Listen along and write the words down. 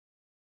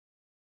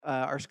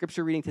Our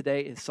scripture reading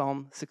today is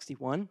Psalm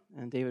 61,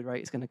 and David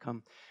Wright is going to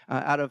come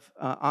out of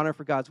honor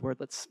for God's word.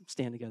 Let's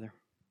stand together.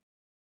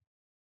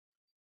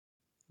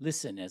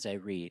 Listen as I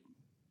read.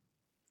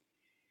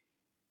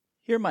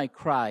 Hear my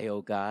cry,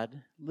 O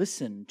God.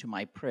 Listen to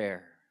my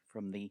prayer.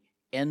 From the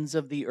ends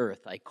of the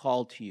earth I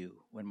call to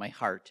you when my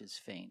heart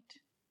is faint.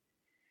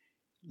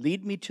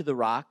 Lead me to the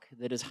rock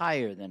that is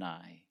higher than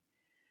I,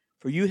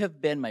 for you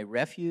have been my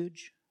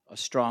refuge, a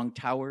strong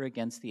tower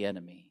against the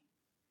enemy.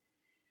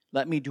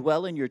 Let me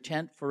dwell in your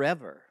tent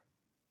forever.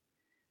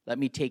 Let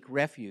me take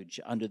refuge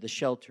under the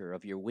shelter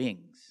of your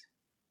wings.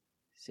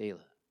 Selah.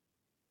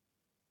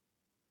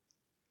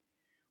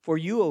 For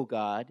you, O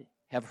God,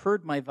 have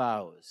heard my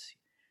vows.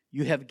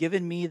 You have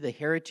given me the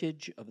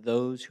heritage of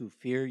those who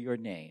fear your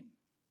name.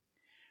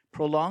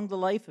 Prolong the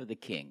life of the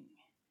king.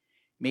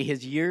 May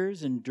his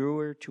years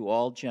endure to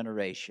all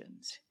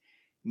generations.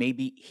 May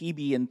he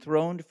be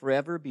enthroned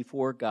forever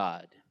before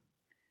God.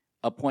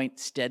 Appoint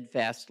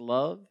steadfast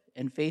love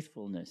and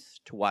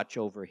faithfulness to watch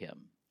over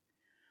him.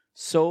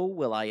 So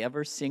will I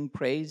ever sing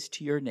praise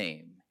to your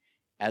name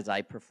as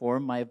I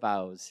perform my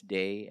vows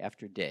day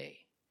after day.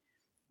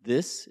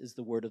 This is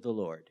the word of the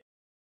Lord.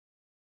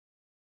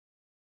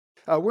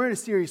 We're in a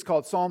series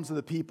called Psalms of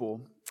the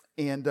People.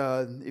 And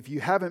if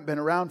you haven't been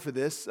around for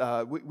this,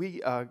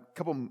 we a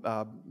couple,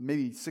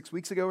 maybe 6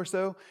 weeks ago or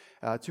so,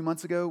 2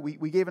 months ago,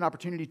 we gave an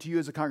opportunity to you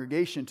as a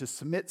congregation to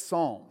submit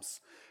psalms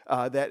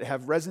that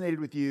have resonated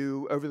with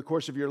you over the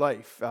course of your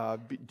life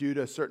due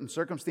to certain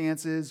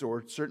circumstances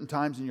or certain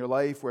times in your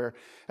life where,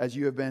 as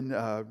you have been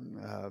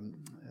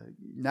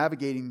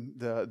navigating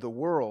the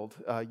world,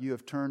 you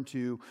have turned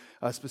to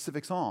a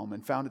specific psalm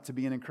and found it to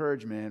be an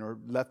encouragement, or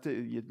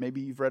maybe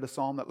you've read a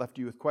psalm that left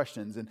you with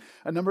questions. And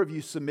a number of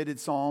you submitted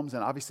psalms,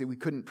 and obviously we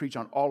couldn't preach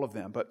on all of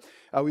them, but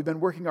we've been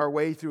working our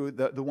way through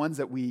the ones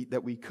that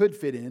we could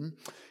fit in.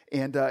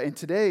 And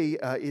today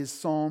is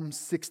Psalm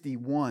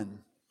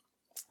 61.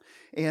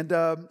 And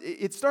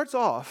it starts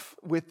off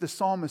with the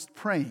psalmist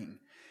praying.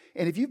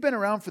 And if you've been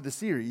around for the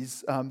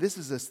series, this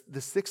is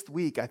the sixth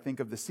week, I think,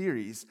 of the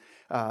series,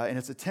 and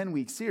it's a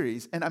 10-week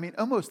series. And I mean,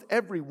 almost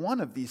every one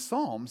of these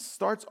psalms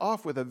starts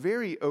off with a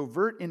very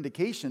overt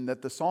indication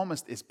that the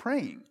psalmist is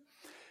praying.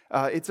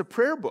 It's a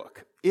prayer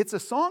book. It's a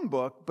song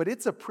book, but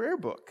it's a prayer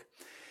book.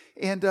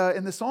 And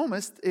the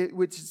psalmist,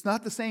 which is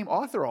not the same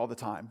author all the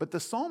time, but the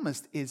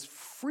psalmist is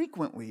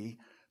frequently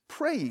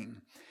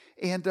praying.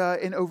 And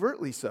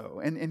overtly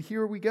so. And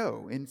here we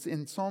go.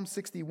 In Psalm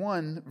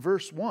 61,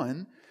 verse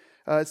 1,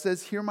 it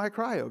says, "Hear my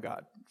cry, O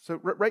God."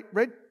 So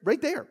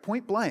right there,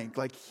 point blank,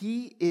 like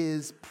he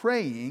is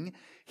praying.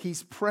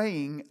 He's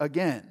praying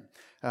again.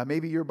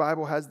 Maybe your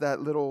Bible has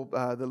that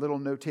the little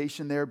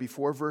notation there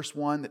before verse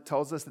 1 that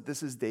tells us that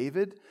this is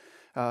David.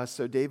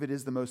 So David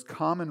is the most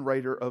common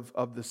writer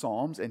of the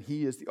Psalms, and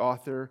he is the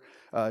author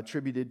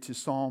attributed to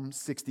Psalm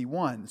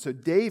 61. So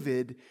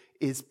David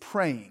is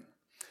praying.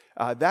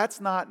 That's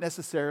not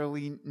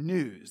necessarily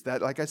news.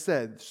 That, like I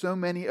said, so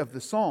many of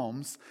the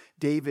Psalms,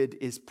 David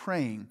is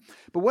praying.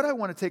 But what I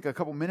want to take a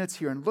couple minutes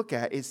here and look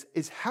at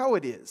is how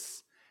it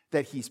is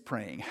that he's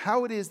praying,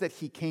 how it is that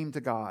he came to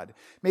God.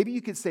 Maybe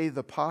you could say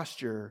the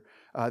posture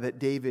that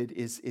David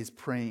is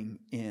praying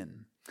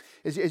in.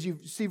 As you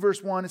see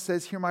verse 1, it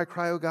says, "Hear my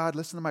cry, O God,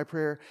 listen to my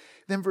prayer."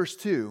 Then verse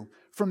 2,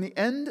 "From the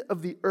end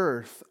of the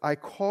earth I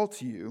call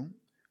to you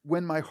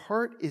when my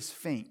heart is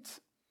faint."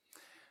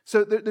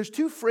 So there's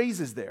two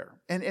phrases there,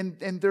 and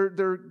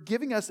they're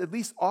giving us, at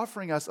least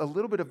offering us, a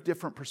little bit of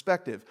different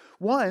perspective.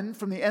 One,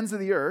 from the ends of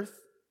the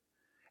earth,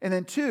 and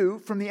then two,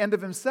 from the end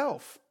of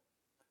himself.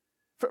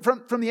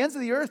 From the ends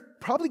of the earth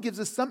probably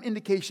gives us some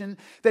indication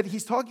that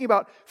he's talking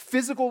about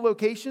physical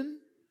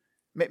location,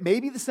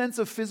 maybe the sense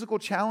of physical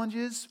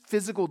challenges,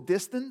 physical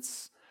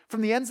distance,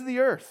 from the ends of the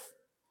earth,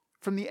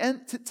 from the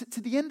end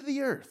to the end of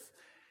the earth,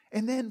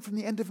 and then from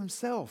the end of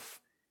himself.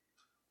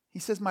 He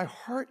says, "My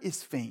heart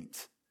is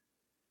faint."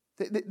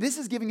 This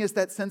is giving us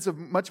that sense of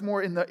much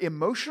more in the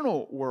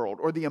emotional world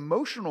or the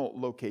emotional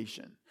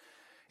location.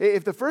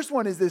 If the first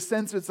one is this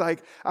sense, it's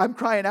like, I'm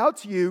crying out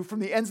to you from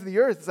the ends of the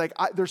earth. It's like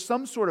there's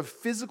some sort of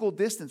physical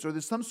distance, or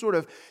there's some sort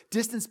of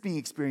distance being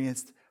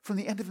experienced from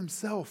the end of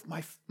himself.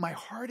 My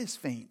heart is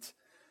faint.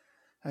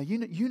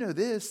 You know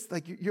this,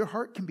 like your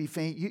heart can be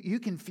faint. You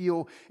can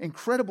feel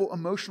incredible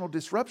emotional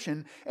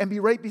disruption and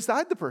be right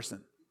beside the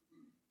person.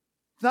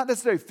 It's not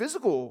necessarily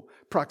physical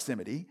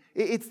proximity.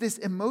 It's this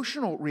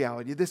emotional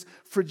reality, this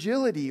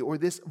fragility or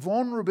this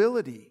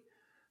vulnerability.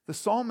 The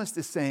psalmist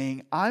is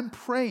saying, I'm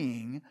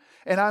praying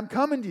and I'm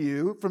coming to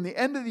you from the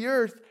end of the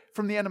earth,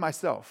 from the end of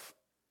myself.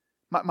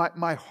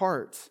 My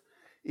heart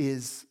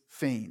is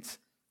faint.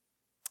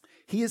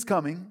 He is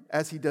coming,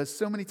 as he does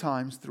so many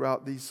times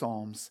throughout these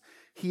psalms,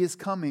 he is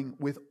coming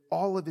with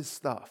all of his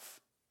stuff.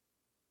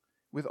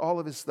 With all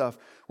of his stuff.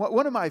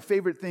 One of my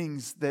favorite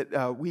things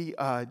that we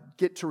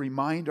get to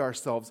remind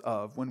ourselves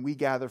of when we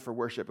gather for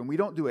worship, and we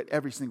don't do it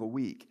every single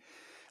week,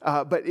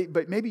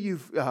 but maybe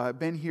you've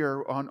been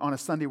here on a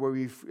Sunday where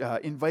we've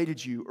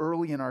invited you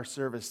early in our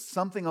service,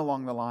 something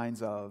along the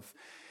lines of,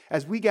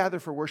 as we gather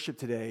for worship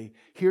today,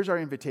 here's our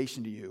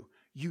invitation to you.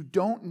 you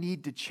don't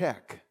need to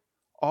check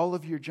all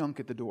of your junk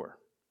at the door.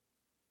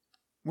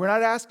 We're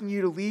not asking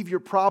you to leave your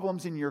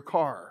problems in your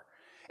car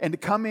and to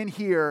come in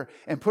here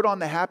and put on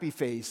the happy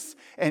face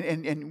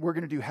and we're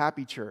going to do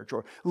happy church,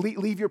 or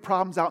leave your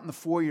problems out in the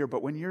foyer,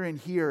 but when you're in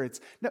here, it's...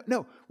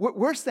 No,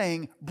 we're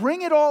saying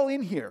bring it all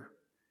in here.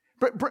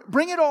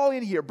 Bring it all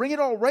in here. Bring it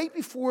all right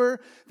before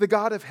the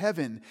God of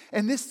heaven.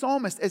 And this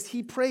psalmist, as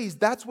he prays,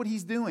 that's what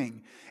he's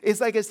doing. It's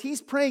like as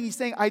he's praying, he's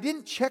saying, I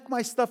didn't check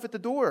my stuff at the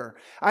door.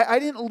 I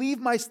didn't leave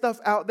my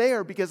stuff out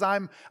there because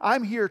I'm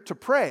here to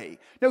pray.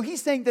 No,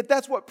 he's saying that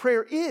that's what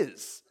prayer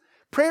is.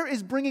 Prayer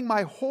is bringing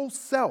my whole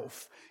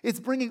self. It's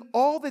bringing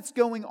all that's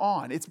going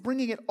on. It's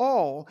bringing it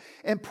all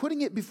and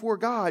putting it before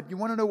God. You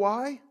want to know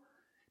why?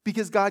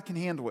 Because God can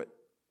handle it.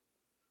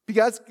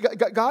 Because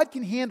God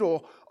can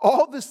handle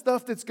all the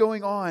stuff that's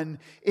going on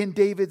in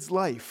David's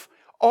life.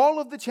 All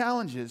of the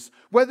challenges,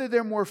 whether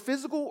they're more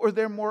physical or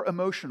they're more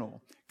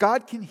emotional.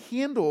 God can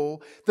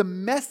handle the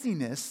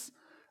messiness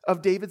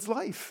of David's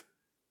life.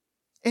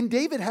 And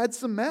David had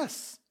some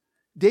mess.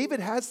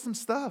 David has some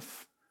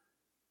stuff.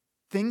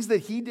 Things that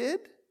he did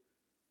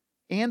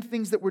and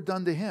things that were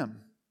done to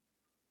him.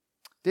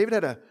 David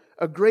had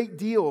a great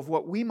deal of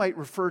what we might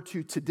refer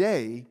to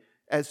today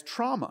as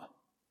trauma.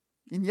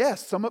 And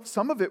yes,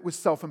 some of it was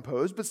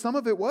self-imposed, but some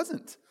of it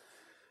wasn't.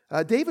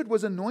 David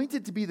was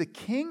anointed to be the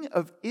king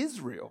of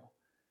Israel,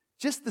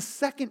 just the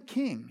second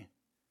king,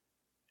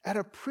 at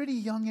a pretty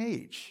young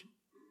age.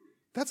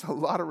 That's a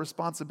lot of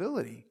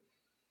responsibility.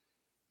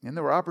 And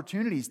there were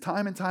opportunities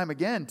time and time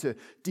again to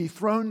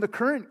dethrone the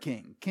current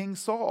king, King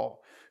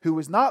Saul, who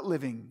was not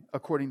living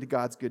according to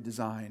God's good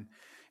design.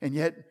 And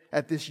yet,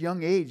 at this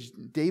young age,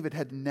 David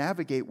had to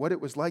navigate what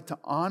it was like to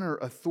honor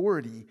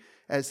authority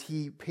as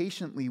he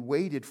patiently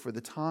waited for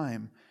the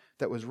time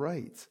that was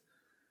right.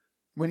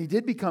 When he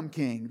did become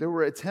king, there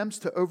were attempts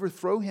to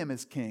overthrow him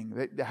as king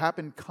that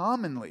happened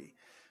commonly.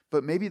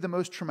 But maybe the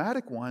most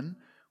traumatic one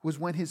was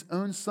when his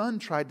own son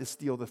tried to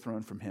steal the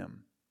throne from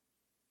him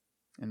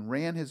and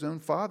ran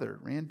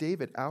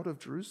David out of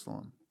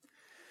Jerusalem.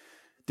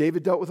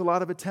 David dealt with a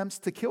lot of attempts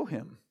to kill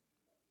him.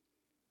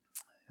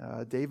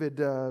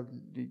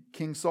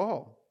 King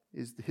Saul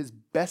is his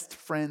best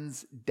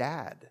friend's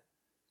dad.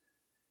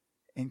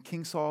 And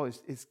King Saul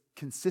is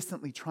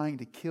consistently trying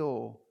to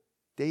kill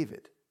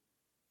David.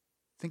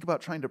 Think about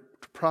trying to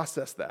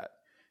process that.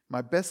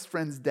 My best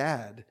friend's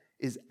dad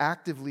is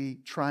actively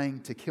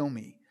trying to kill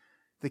me.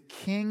 The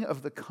king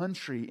of the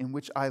country in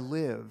which I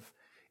live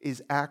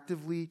is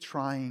actively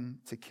trying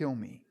to kill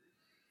me.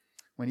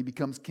 When he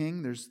becomes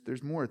king,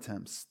 there's more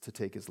attempts to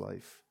take his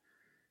life.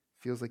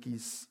 Feels like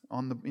he's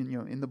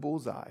in the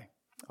bullseye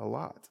a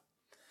lot.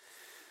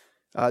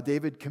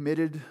 David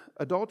committed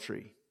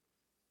adultery.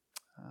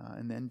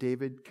 And then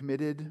David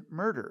committed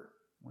murder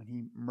when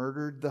he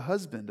murdered the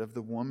husband of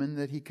the woman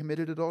that he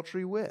committed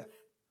adultery with.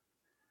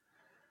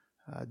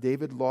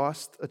 David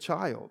lost a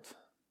child.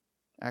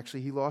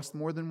 Actually, he lost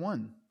more than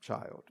one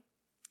child.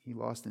 He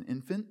lost an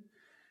infant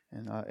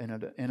and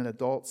an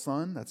adult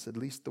son. That's at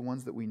least the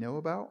ones that we know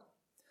about.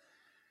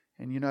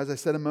 And, as I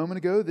said a moment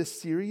ago,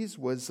 this series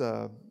was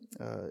an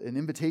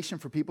invitation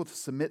for people to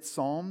submit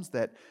psalms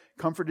that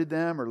comforted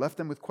them or left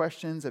them with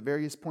questions at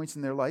various points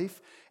in their life.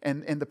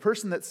 And the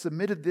person that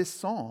submitted this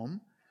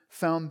psalm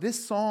found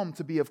this psalm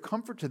to be of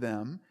comfort to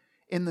them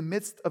in the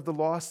midst of the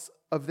loss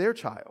of their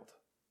child.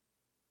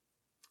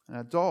 An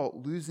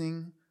adult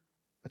losing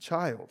a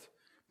child.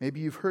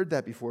 Maybe you've heard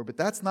that before, but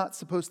that's not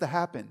supposed to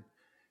happen.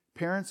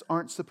 Parents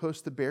aren't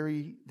supposed to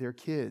bury their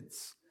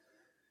kids.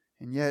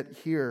 And yet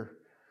here,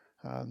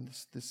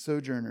 this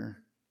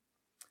sojourner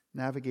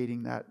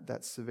navigating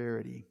that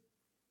severity.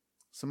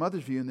 Some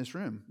others of you in this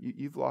room,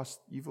 you've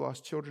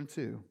lost children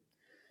too.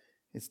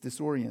 It's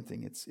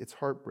disorienting. It's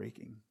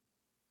heartbreaking.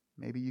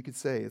 Maybe you could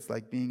say it's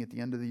like being at the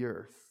end of the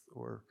earth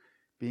or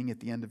being at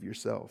the end of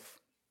yourself.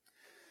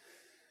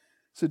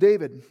 So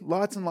David,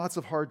 lots and lots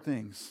of hard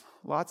things,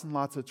 lots and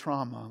lots of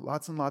trauma,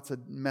 lots and lots of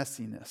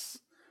messiness.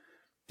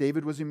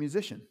 David was a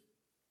musician.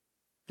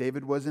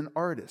 David was an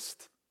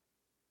artist.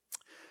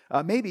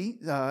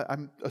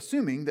 I'm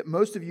assuming that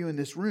most of you in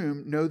this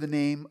room know the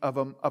name of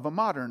a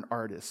modern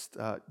artist,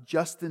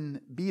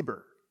 Justin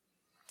Bieber.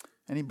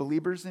 Any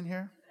believers in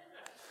here?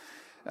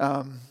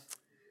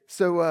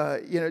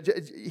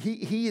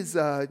 He is.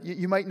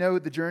 You might know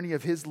the journey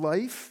of his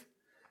life.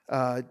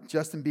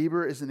 Justin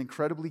Bieber is an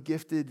incredibly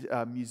gifted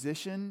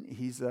musician.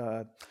 He's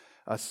a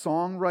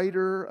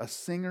songwriter, a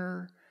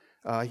singer.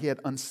 He had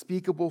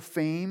unspeakable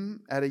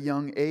fame at a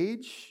young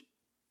age.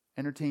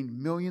 Entertained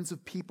millions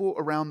of people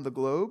around the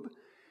globe,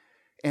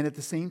 and at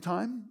the same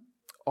time,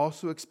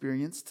 also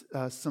experienced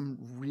some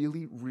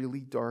really,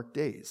 really dark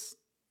days.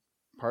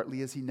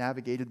 Partly as he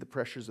navigated the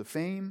pressures of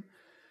fame,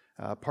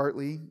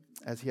 partly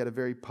as he had a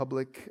very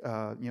public,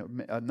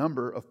 a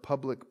number of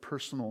public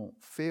personal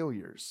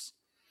failures.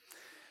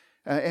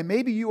 And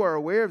maybe you are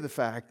aware of the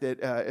fact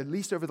that at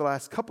least over the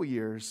last couple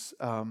years,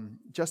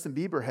 Justin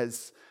Bieber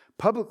has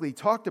publicly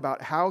talked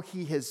about how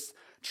he has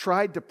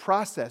tried to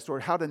process or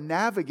how to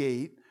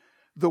navigate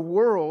the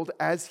world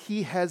as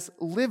he has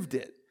lived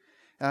it.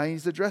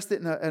 He's addressed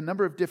it in a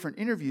number of different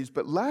interviews,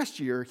 but last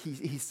year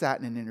he sat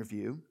in an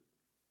interview.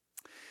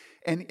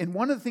 And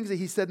one of the things that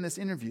he said in this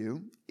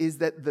interview is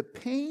that the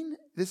pain,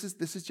 this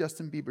is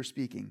Justin Bieber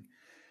speaking,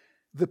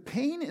 the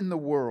pain in the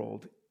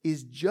world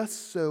is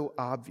just so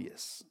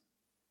obvious.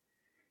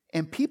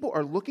 And people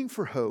are looking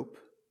for hope,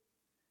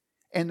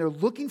 and they're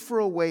looking for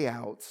a way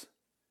out,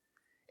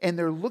 and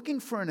they're looking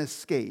for an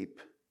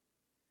escape,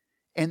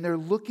 and they're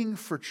looking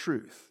for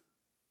truth.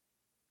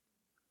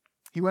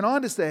 He went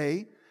on to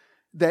say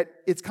that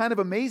it's kind of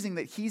amazing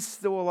that he's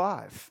still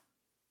alive.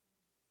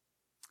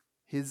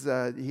 He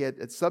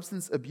had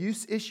substance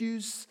abuse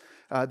issues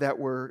that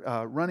were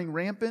running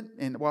rampant.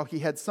 And while he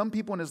had some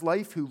people in his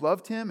life who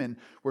loved him and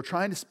were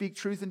trying to speak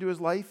truth into his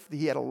life,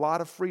 he had a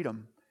lot of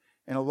freedom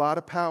and a lot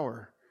of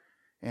power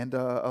and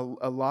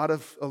a lot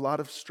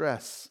of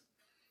stress.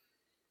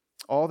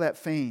 All that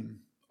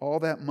fame, all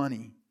that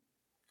money,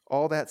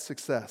 all that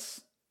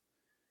success.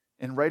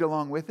 And right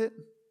along with it,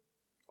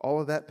 all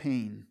of that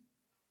pain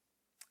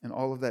and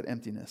all of that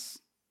emptiness.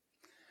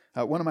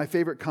 One of my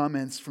favorite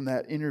comments from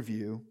that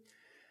interview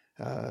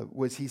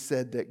was he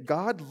said that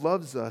God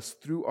loves us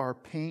through our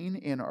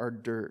pain and our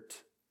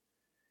dirt.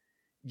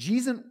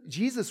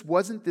 Jesus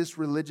wasn't this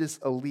religious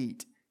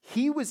elite.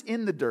 He was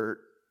in the dirt,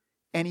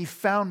 and he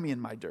found me in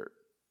my dirt.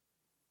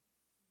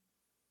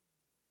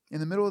 In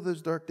the middle of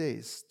those dark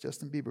days,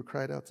 Justin Bieber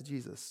cried out to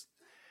Jesus.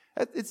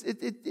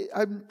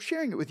 I'm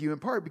sharing it with you in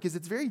part because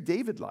it's very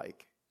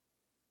David-like.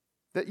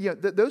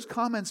 Those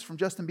comments from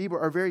Justin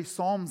Bieber are very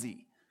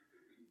Psalmsy.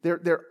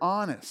 They're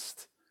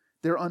honest.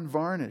 They're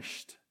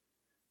unvarnished.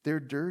 They're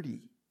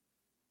dirty.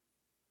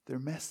 They're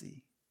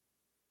messy.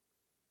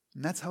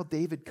 And that's how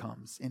David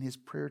comes in his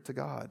prayer to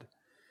God.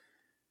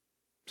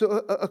 So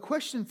a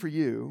question for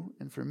you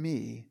and for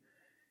me,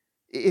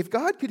 if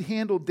God could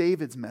handle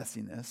David's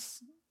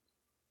messiness,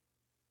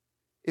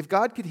 if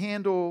God could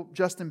handle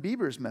Justin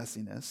Bieber's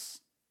messiness,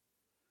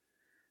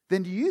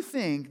 then do you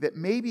think that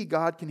maybe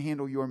God can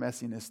handle your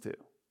messiness too?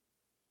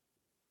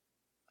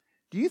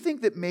 Do you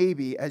think that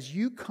maybe as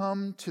you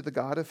come to the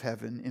God of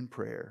heaven in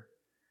prayer,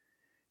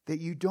 that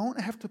you don't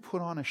have to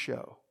put on a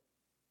show?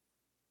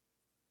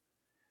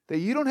 That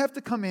you don't have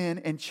to come in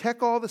and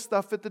check all the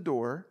stuff at the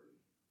door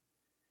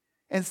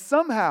and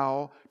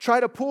somehow try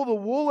to pull the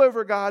wool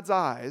over God's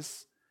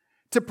eyes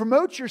to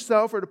promote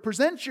yourself or to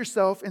present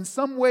yourself in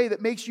some way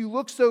that makes you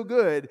look so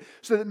good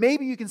so that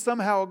maybe you can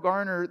somehow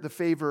garner the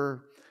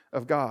favor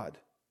of God?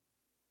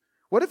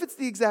 What if it's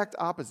the exact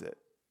opposite?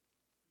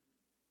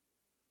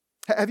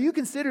 Have you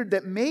considered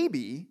that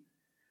maybe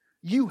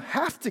you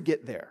have to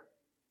get there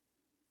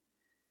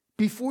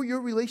before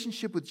your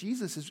relationship with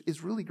Jesus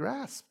is really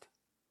grasped?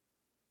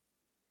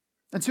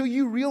 Until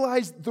you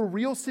realize the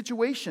real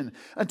situation,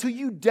 until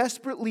you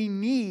desperately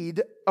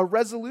need a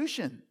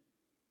resolution.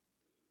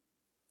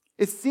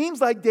 It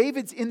seems like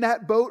David's in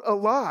that boat a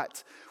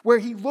lot, where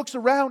he looks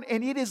around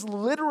and it is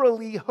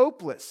literally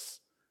hopeless.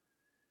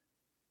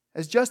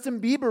 As Justin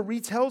Bieber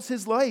retells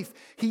his life,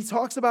 he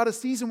talks about a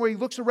season where he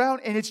looks around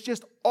and it's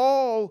just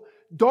all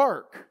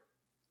dark.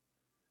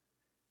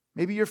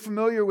 Maybe you're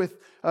familiar with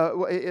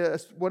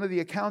one of the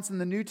accounts in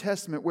the New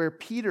Testament where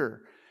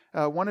Peter,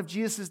 one of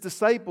Jesus'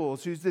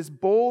 disciples, who's this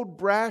bold,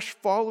 brash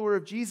follower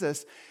of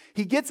Jesus,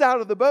 he gets out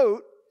of the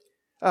boat.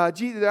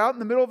 They're out in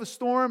the middle of a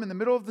storm, in the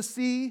middle of the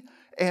sea,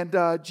 and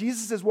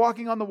Jesus is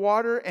walking on the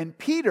water, and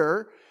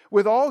Peter,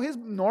 with all his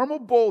normal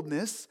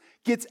boldness,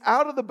 gets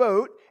out of the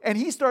boat, and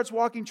he starts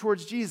walking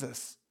towards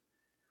Jesus.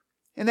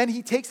 And then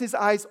he takes his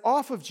eyes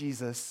off of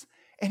Jesus,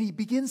 and he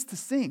begins to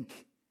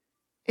sink.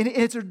 And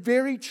it's a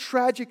very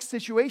tragic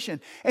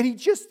situation. And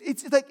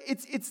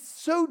it's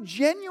so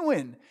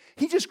genuine.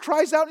 He just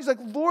cries out, and he's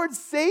like, Lord,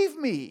 save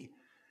me.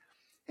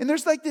 And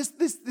there's like this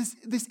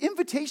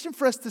invitation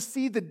for us to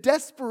see the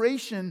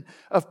desperation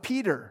of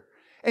Peter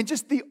and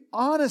just the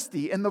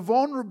honesty and the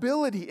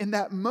vulnerability in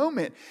that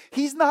moment.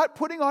 He's not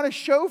putting on a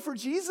show for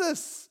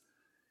Jesus.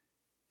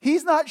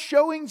 He's not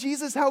showing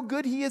Jesus how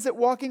good he is at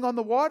walking on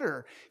the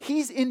water.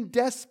 He's in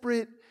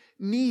desperate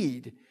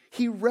need.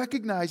 He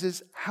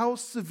recognizes how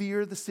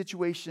severe the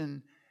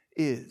situation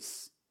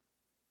is.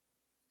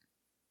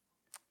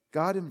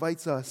 God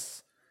invites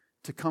us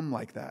to come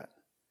like that.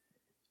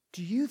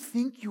 Do you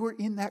think you're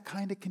in that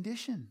kind of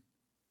condition?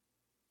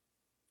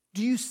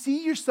 Do you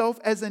see yourself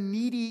as a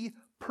needy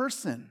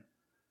person?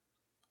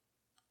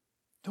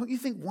 Don't you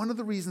think one of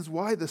the reasons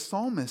why the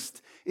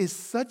psalmist is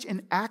such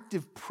an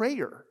active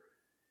prayer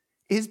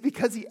is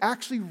because he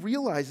actually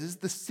realizes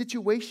the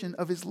situation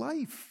of his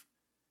life?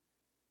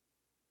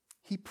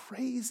 He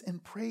prays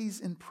and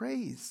prays and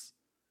prays.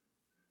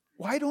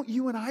 Why don't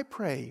you and I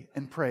pray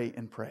and pray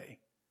and pray?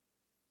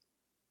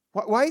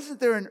 Why isn't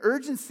there an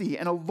urgency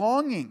and a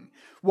longing?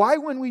 Why,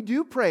 when we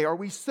do pray, are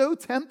we so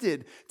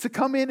tempted to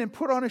come in and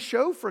put on a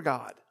show for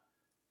God?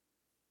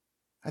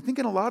 I think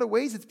in a lot of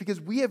ways it's because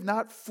we have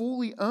not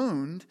fully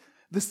owned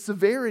the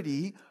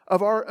severity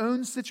of our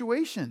own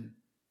situation.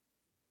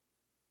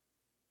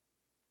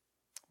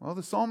 Well,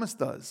 the psalmist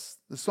does.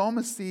 The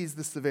psalmist sees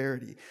the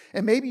severity.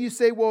 And maybe you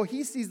say, well,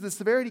 he sees the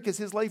severity because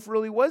his life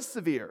really was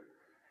severe.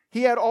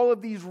 He had all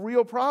of these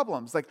real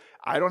problems. Like,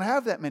 I don't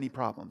have that many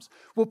problems.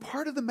 Well,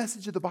 part of the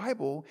message of the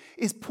Bible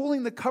is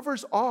pulling the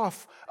covers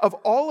off of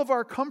all of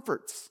our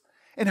comforts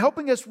and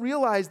helping us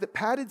realize that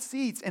padded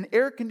seats and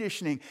air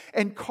conditioning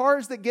and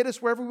cars that get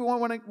us wherever we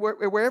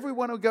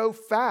want to go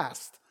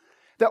fast,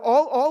 that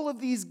all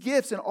of these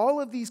gifts and all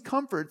of these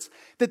comforts,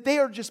 that they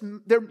are just,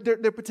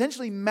 they're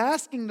potentially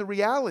masking the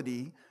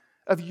reality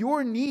of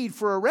your need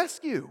for a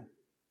rescue.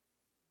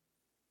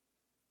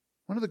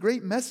 One of the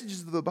great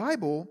messages of the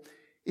Bible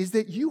is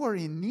that you are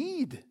in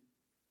need.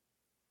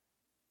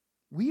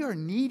 We are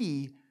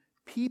needy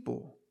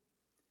people,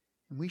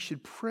 and we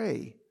should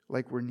pray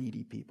like we're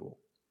needy people.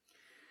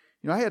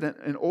 You know, I had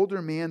an older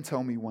man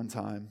tell me one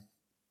time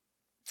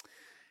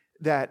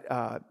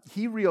that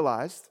he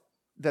realized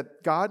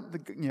that God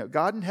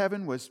in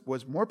heaven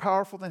was more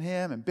powerful than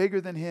him and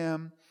bigger than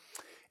him,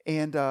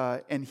 and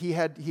he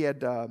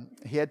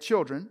had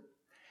children,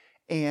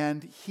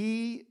 and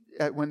he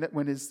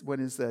when his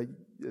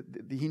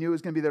he knew it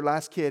was going to be their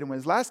last kid, and when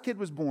his last kid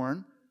was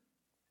born,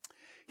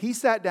 he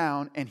sat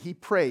down and he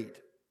prayed,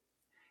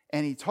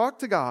 and he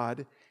talked to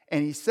God,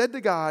 and he said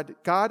to God,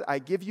 "God, I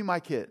give you my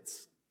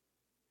kids."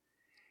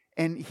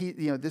 And he,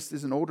 this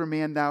is an older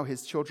man now,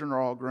 his children are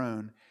all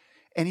grown.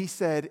 And he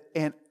said,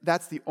 and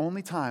that's the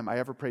only time I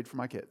ever prayed for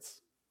my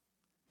kids,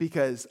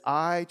 because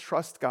I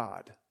trust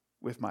God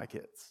with my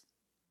kids.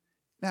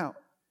 Now,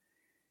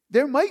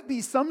 there might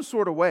be some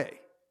sort of way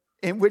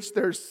in which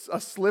there's a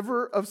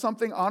sliver of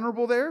something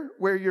honorable there,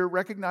 where you're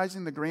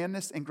recognizing the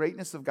grandness and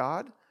greatness of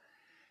God.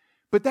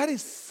 But that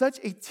is such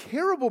a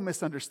terrible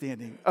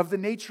misunderstanding of the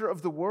nature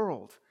of the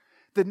world.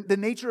 The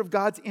nature of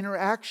God's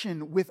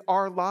interaction with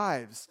our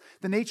lives,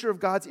 the nature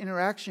of God's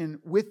interaction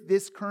with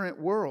this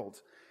current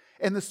world.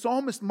 And the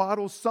psalmist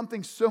models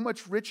something so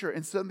much richer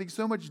and something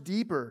so much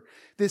deeper,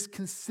 this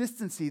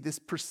consistency, this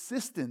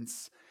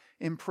persistence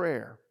in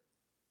prayer.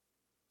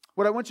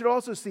 What I want you to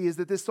also see is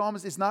that this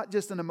psalmist is not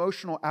just an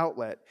emotional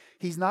outlet.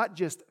 He's not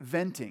just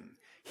venting.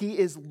 He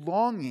is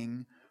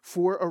longing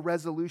for a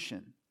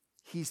resolution.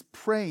 He's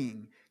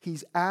praying.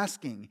 He's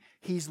asking.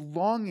 He's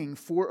longing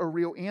for a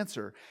real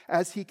answer.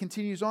 As he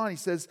continues on, he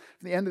says,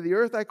 "From the end of the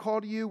earth I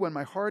call to you when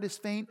my heart is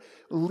faint.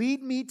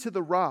 Lead me to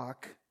the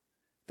rock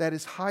that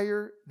is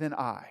higher than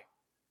I."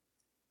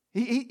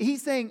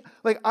 He's saying,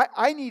 like,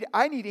 I need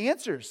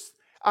answers.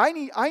 I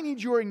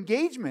need your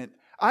engagement.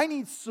 I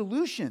need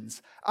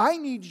solutions. I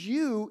need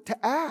you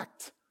to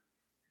act.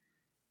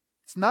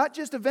 It's not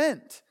just a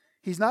vent.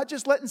 He's not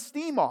just letting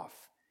steam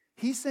off.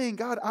 He's saying,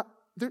 God,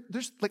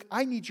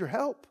 I need your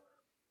help.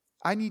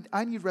 I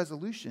need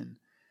resolution.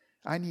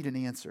 I need an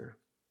answer.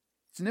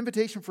 It's an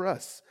invitation for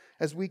us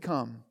as we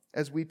come,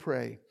 as we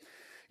pray.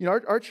 You know,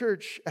 our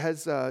church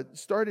has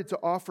started to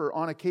offer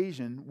on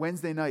occasion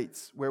Wednesday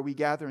nights where we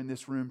gather in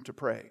this room to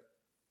pray.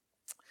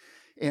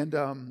 And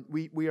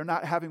we are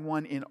not having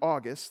one in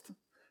August,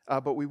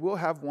 but we will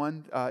have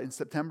one in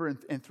September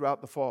and throughout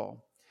the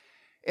fall.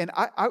 And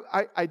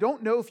I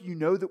don't know if you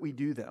know that we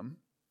do them,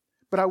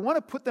 but I want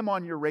to put them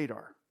on your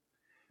radar,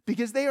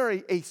 because they are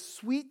a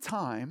sweet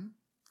time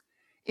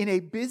in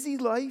a busy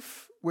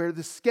life where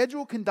the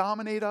schedule can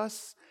dominate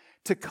us,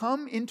 to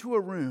come into a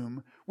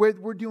room where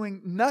we're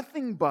doing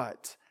nothing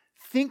but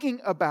thinking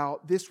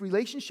about this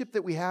relationship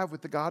that we have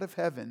with the God of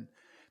heaven,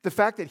 the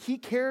fact that He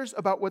cares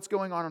about what's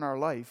going on in our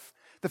life,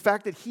 the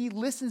fact that He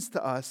listens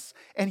to us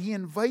and He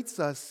invites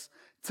us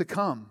to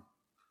come.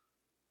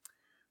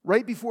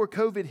 Right before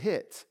COVID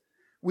hit,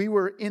 we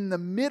were in the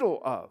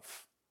middle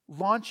of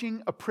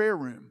launching a prayer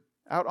room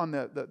out on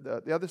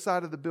the other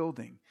side of the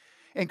building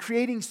and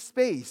creating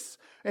space.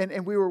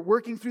 And we were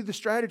working through the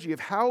strategy of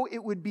how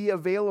it would be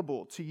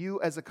available to you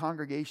as a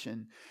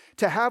congregation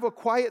to have a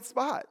quiet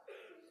spot.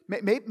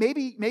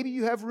 Maybe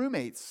you have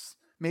roommates.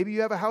 Maybe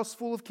you have a house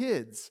full of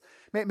kids.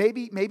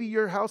 Maybe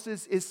your house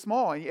is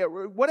small.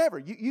 Whatever.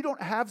 You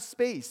don't have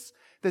space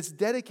that's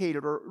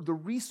dedicated or the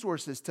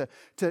resources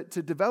to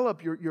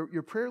develop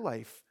your prayer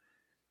life.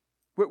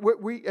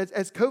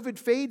 As COVID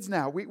fades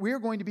now, we are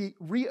going to be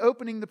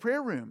reopening the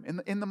prayer room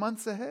in the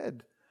months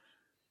ahead.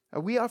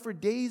 We offer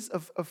days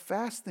of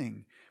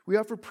fasting. We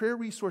offer prayer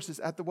resources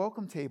at the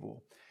welcome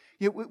table.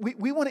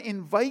 We want to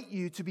invite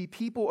you to be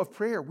people of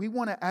prayer. We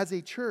want to, as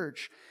a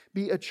church,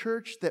 be a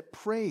church that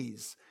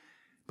prays.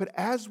 But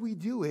as we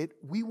do it,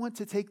 we want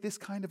to take this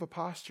kind of a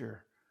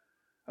posture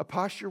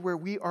where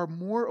we are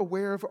more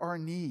aware of our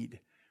need,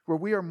 where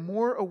we are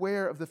more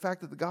aware of the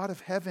fact that the God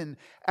of heaven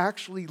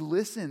actually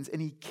listens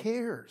and He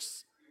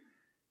cares.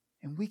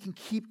 And we can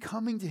keep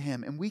coming to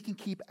Him and we can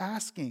keep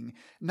asking,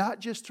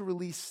 not just to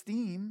release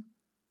steam,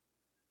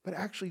 but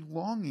actually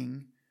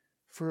longing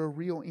for a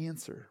real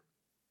answer.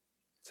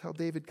 That's how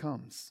David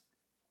comes.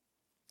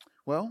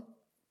 Well,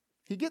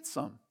 he gets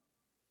some.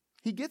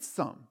 He gets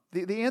some.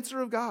 The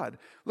answer of God.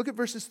 Look at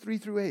verses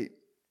 3-8.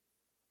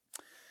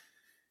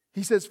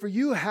 He says, "For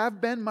you have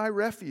been my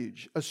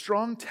refuge, a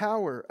strong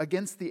tower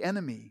against the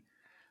enemy.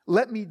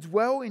 Let me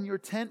dwell in your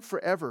tent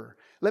forever.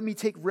 Let me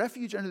take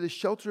refuge under the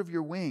shelter of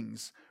your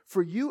wings.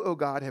 For you, O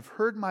God, have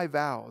heard my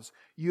vows.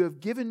 You have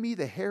given me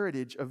the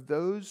heritage of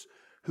those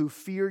who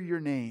fear your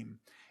name.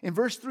 In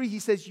verse 3, he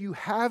says, you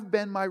have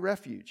been my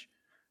refuge.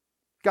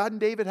 God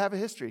and David have a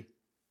history.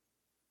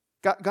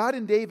 God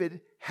and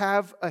David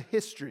have a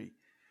history.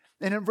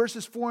 And in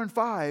verses 4 and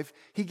 5,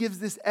 he gives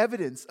this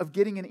evidence of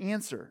getting an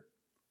answer,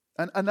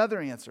 another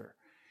answer.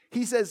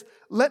 He says,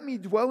 let me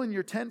dwell in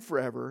your tent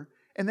forever.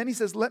 And then he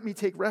says, let me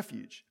take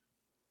refuge.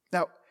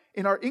 Now,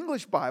 in our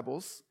English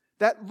Bibles,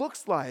 that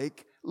looks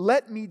like,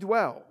 let me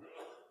dwell.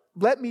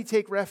 Let me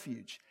take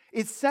refuge.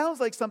 It sounds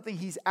like something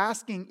he's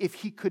asking if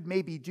he could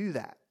maybe do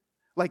that,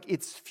 like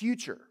it's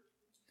future.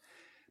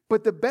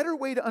 But the better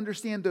way to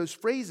understand those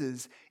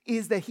phrases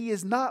is that he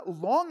is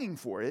not longing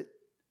for it.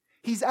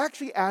 He's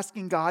actually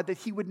asking God that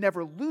he would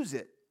never lose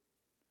it.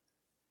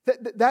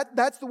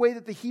 That's the way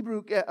that the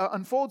Hebrew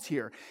unfolds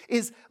here,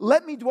 is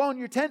let me dwell in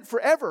your tent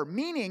forever,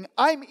 meaning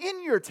I'm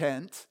in your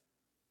tent.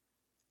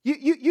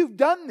 You've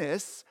done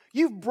this.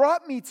 You've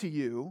brought me to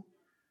you.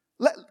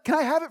 Can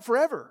I have it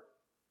forever?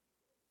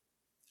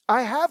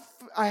 I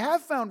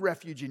have found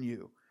refuge in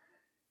you.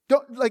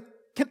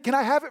 Can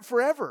I have it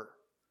forever?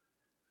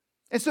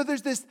 And so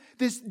there's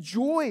this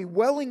joy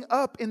welling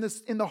up in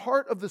the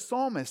heart of the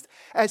psalmist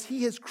as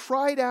he has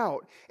cried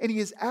out and he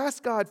has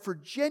asked God for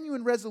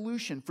genuine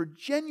resolution, for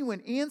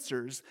genuine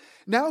answers.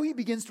 Now he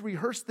begins to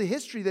rehearse the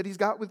history that he's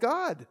got with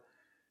God.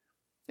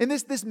 And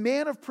this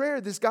man of prayer,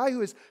 this guy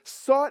who has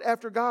sought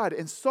after God,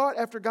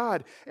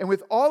 and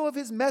with all of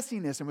his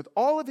messiness and with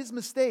all of his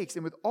mistakes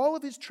and with all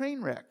of his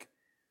train wreck,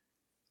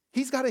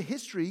 he's got a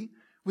history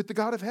with the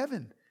God of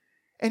heaven.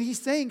 And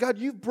he's saying, God,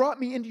 you've brought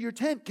me into your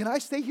tent. Can I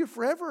stay here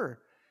forever?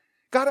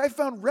 God, I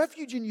found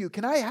refuge in you.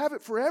 Can I have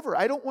it forever?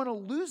 I don't want to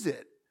lose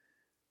it.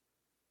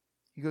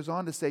 He goes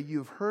on to say,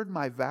 you've heard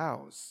my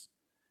vows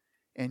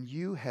and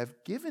you have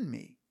given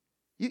me.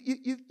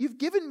 You've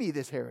given me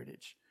this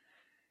heritage.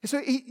 So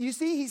you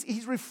see,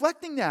 he's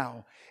reflecting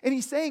now. And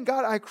he's saying,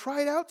 God, I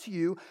cried out to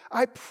you.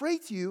 I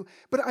prayed to you.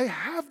 But I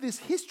have this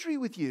history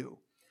with you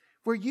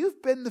where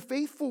you've been the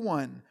faithful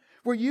one,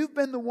 where you've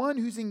been the one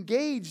who's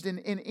engaged and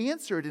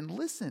answered and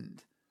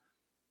listened.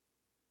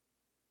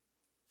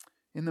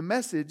 In the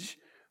Message,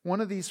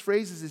 one of these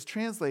phrases is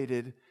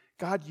translated,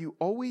 God, you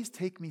always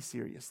take me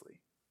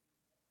seriously.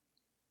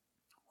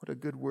 What a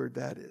good word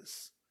that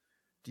is.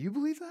 Do you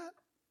believe that?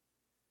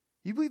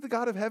 You believe the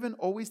God of heaven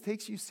always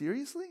takes you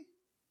seriously?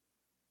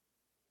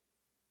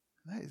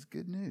 That is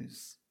good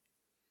news.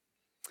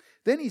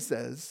 Then he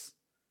says,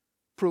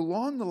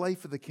 prolong the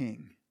life of the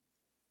king.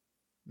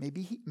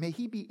 May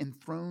he be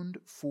enthroned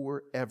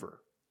forever.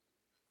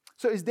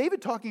 So is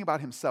David talking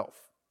about himself?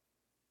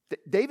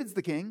 David's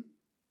the king.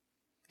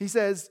 He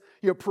says,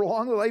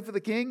 prolong the life of the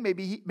king.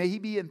 May he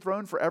be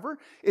enthroned forever.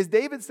 Is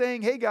David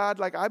saying, hey,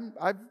 God,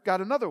 I've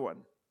got another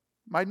one.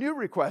 My new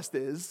request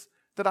is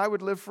that I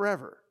would live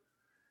forever.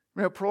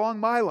 Prolong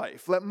my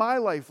life. Let my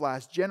life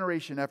last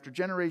generation after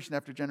generation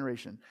after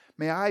generation.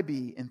 May I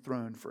be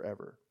enthroned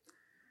forever.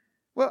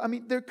 Well,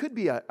 there could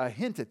be a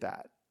hint at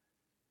that.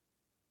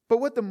 But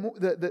what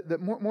the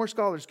more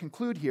scholars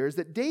conclude here is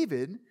that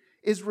David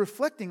is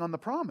reflecting on the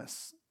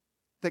promise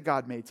that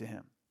God made to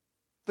him,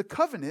 the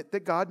covenant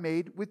that God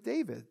made with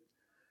David.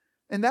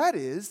 And that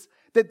is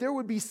that there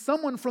would be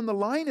someone from the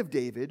line of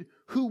David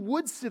who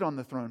would sit on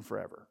the throne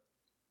forever.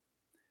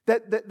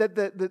 That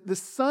the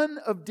son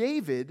of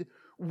David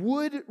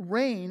would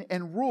reign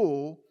and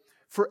rule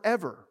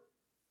forever.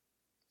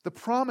 The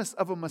promise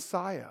of a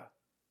Messiah.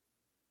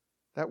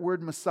 That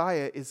word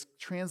Messiah is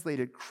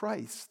translated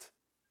Christ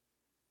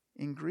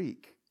in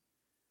Greek.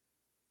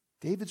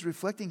 David's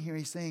reflecting here.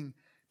 He's saying,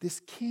 this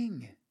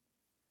king,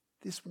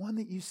 this one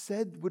that you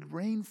said would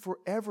reign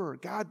forever,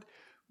 God,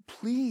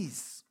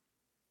 please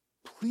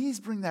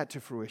bring that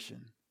to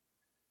fruition.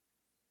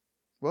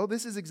 Well,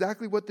 this is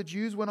exactly what the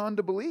Jews went on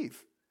to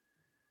believe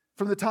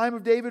from the time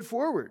of David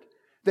forward.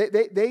 They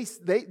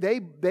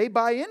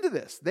buy into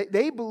this.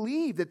 They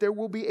believe that there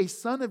will be a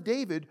son of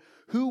David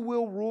who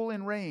will rule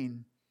and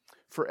reign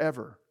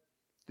forever.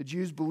 The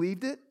Jews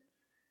believed it.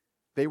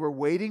 They were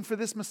waiting for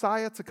this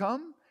Messiah to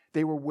come.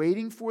 They were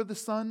waiting for the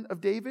son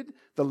of David,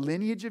 the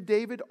lineage of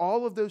David.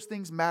 All of those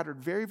things mattered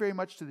very, very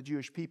much to the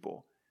Jewish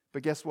people.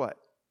 But guess what?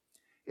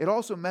 It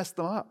also messed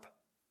them up.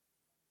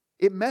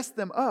 It messed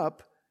them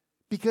up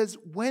because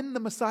when the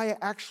Messiah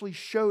actually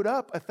showed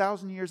up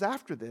 1,000 years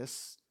after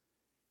this,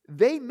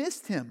 they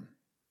missed him.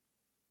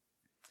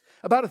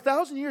 About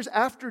 1,000 years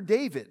after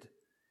David,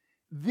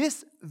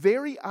 this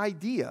very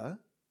idea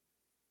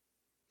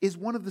is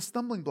one of the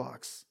stumbling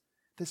blocks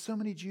that so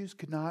many Jews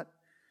could not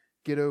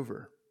get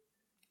over.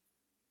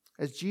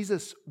 As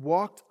Jesus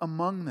walked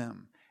among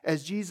them,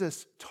 as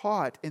Jesus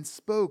taught and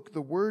spoke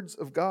the words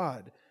of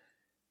God,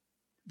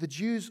 the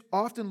Jews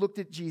often looked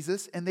at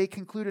Jesus and they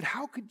concluded,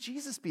 how could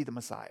Jesus be the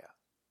Messiah?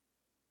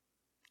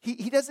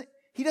 He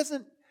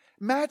doesn't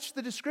match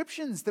the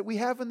descriptions that we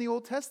have in the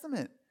Old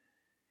Testament.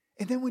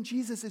 And then when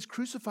Jesus is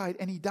crucified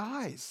and he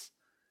dies,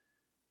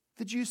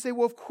 the Jews say,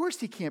 well, of course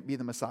he can't be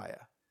the Messiah.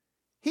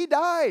 He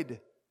died.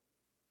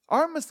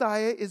 Our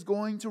Messiah is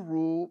going to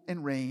rule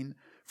and reign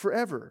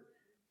forever.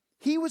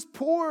 He was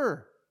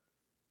poor.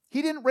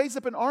 He didn't raise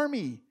up an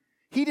army.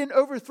 He didn't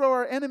overthrow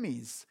our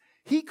enemies.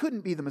 He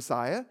couldn't be the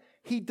Messiah.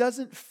 He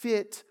doesn't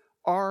fit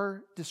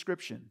our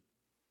description.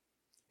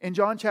 In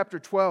John chapter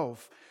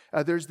 12,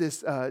 there's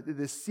this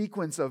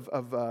sequence of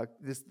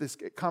this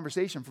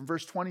conversation from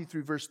verse 20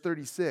 through verse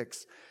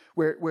 36,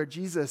 where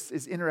Jesus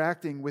is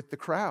interacting with the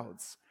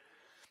crowds.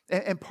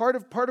 And part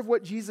of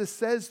what Jesus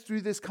says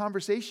through this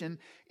conversation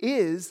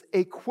is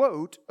a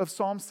quote of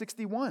Psalm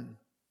 61.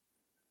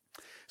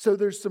 So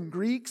there's some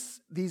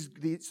Greeks,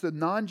 the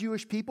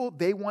non-Jewish people,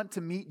 they want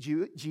to meet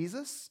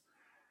Jesus.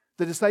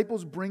 The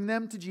disciples bring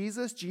them to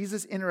Jesus.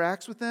 Jesus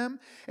interacts with them,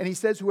 and he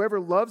says, whoever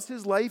loves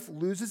his life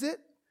loses it,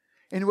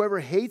 and whoever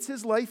hates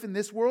his life in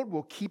this world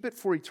will keep it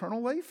for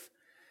eternal life.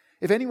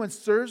 If anyone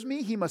serves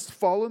me, he must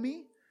follow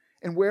me,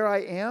 and where I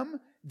am,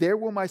 there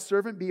will my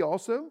servant be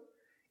also.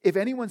 If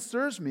anyone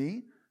serves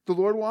me, the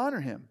Lord will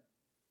honor him.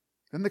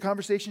 Then the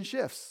conversation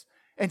shifts,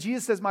 and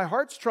Jesus says, my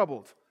heart's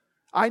troubled.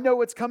 I know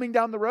what's coming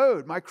down the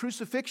road. My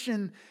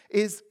crucifixion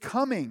is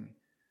coming.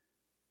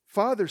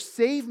 Father,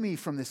 save me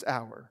from this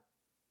hour.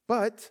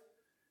 But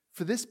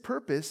for this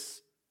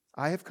purpose,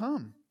 I have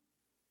come.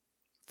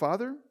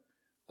 Father,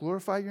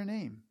 glorify your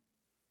name.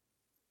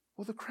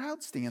 Well, the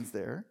crowd stands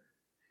there,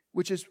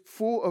 which is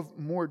full of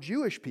more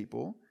Jewish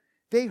people.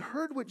 They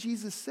heard what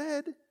Jesus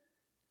said,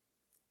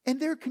 and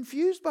they're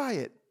confused by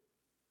it.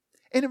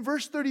 And in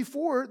verse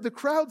 34, the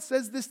crowd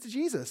says this to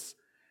Jesus.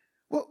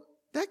 Well,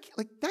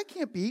 that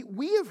can't be.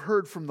 We have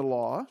heard from the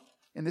law,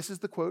 and this is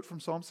the quote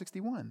from Psalm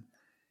 61,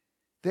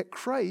 that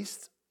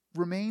Christ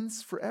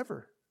remains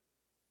forever.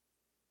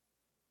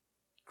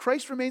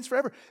 Christ remains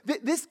forever.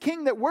 This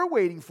king that we're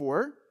waiting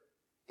for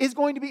is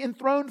going to be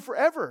enthroned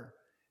forever.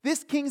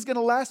 This king's going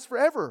to last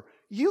forever.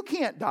 You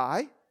can't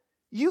die.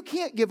 You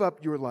can't give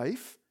up your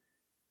life.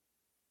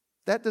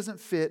 That doesn't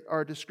fit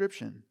our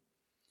description.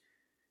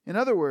 In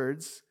other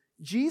words,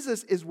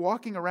 Jesus is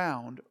walking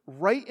around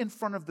right in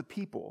front of the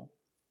people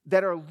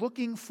that are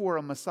looking for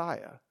a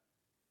Messiah,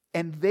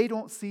 and they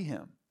don't see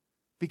him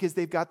because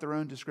they've got their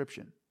own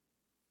description.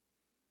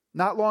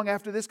 Not long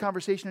after this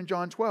conversation in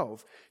John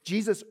 12,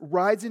 Jesus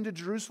rides into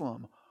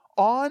Jerusalem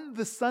on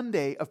the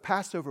Sunday of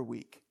Passover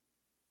week.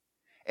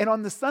 And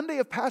on the Sunday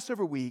of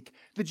Passover week,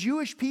 the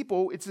Jewish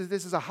people,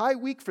 this is a high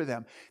week for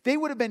them. They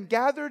would have been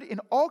gathered in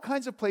all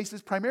kinds of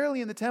places,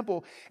 primarily in the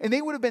temple, and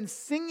they would have been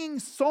singing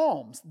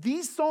psalms,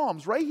 these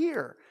psalms right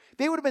here.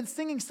 They would have been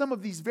singing some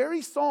of these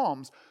very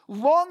psalms,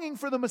 longing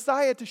for the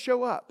Messiah to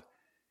show up.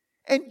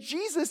 And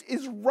Jesus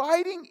is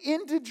riding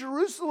into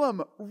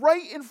Jerusalem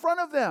right in front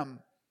of them.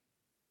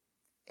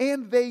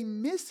 And they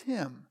miss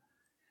him.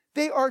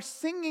 They are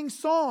singing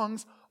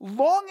songs,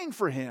 longing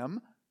for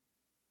him,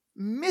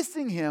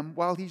 missing him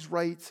while he's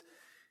right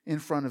in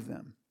front of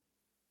them.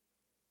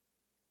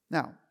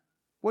 Now,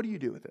 what do you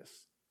do with this?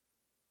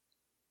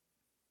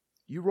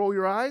 You roll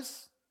your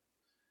eyes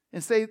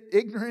and say,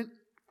 ignorant,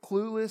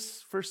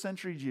 clueless first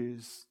century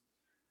Jews,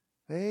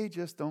 they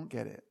just don't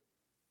get it.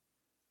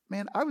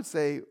 Man, I would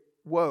say,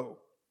 whoa,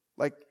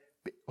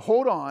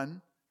 hold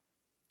on,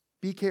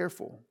 be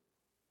careful.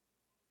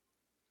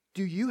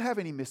 Do you have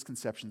any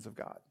misconceptions of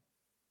God?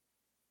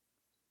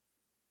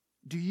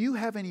 Do you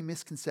have any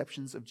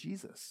misconceptions of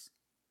Jesus?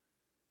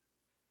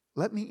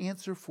 Let me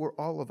answer for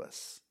all of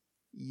us.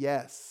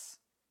 Yes.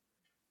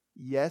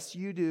 Yes,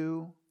 you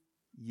do.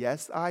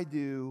 Yes, I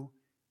do.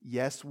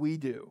 Yes, we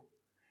do.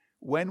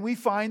 When we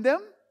find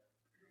them,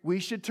 we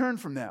should turn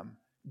from them.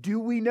 Do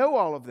we know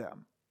all of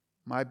them?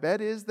 My bet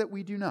is that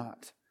we do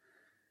not.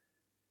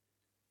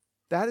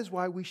 That is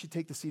why we should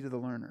take the seat of the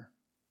learner.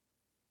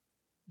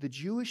 The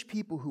Jewish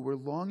people who were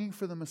longing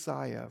for the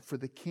Messiah, for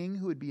the king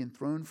who would be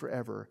enthroned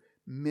forever,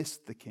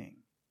 missed the king.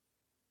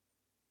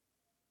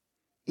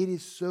 It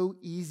is so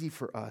easy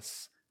for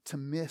us to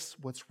miss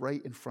what's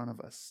right in front of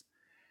us.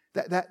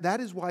 That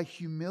is why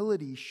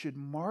humility should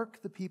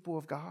mark the people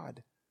of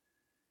God.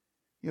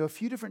 A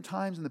few different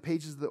times in the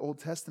pages of the Old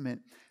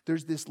Testament,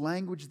 there's this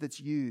language that's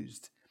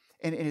used,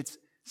 and it's,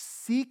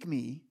 seek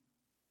me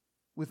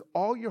with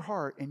all your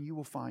heart and you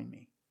will find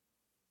me.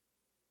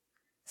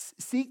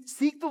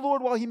 Seek the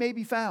Lord while he may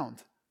be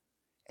found,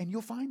 and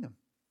you'll find him.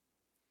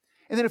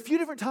 And then a few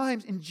different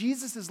times in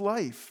Jesus'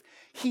 life,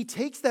 he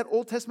takes that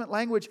Old Testament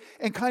language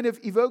and kind of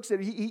evokes it.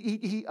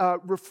 He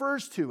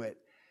refers to it.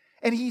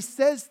 And he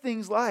says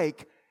things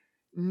like,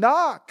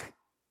 knock,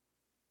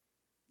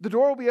 the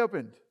door will be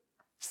opened.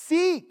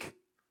 Seek,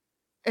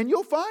 and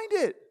you'll find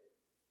it.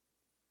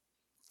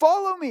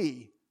 Follow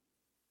me.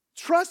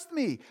 Trust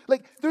me.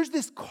 There's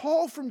this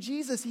call from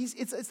Jesus.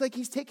 It's like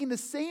he's taking the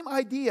same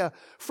idea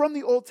from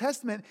the Old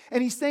Testament,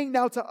 and he's saying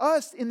now to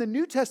us in the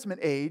New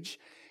Testament age,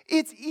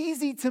 it's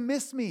easy to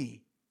miss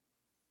me.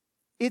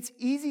 It's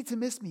easy to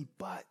miss me,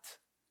 but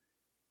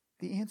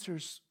the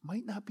answers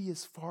might not be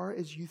as far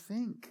as you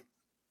think.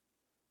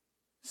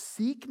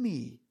 Seek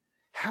me.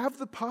 Have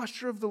the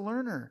posture of the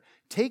learner.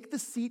 Take the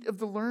seat of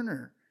the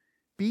learner.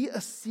 Be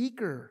a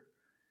seeker.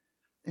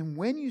 And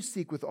when you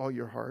seek with all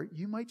your heart,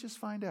 you might just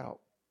find out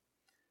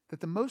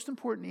that the most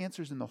important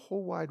answers in the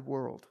whole wide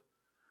world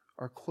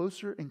are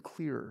closer and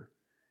clearer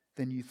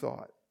than you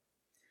thought.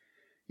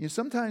 You know,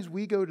 sometimes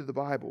we go to the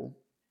Bible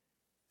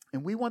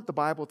and we want the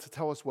Bible to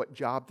tell us what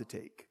job to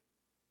take,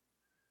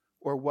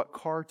 or what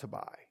car to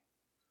buy,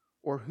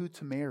 or who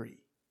to marry.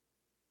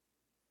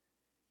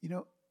 You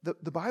know,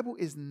 the Bible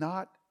is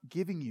not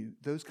giving you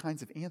those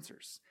kinds of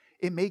answers.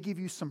 It may give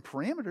you some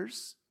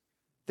parameters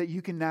that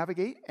you can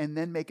navigate and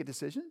then make a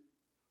decision.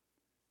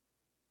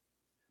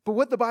 But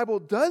what the Bible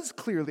does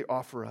clearly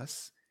offer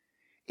us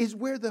is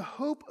where the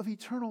hope of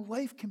eternal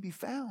life can be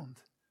found.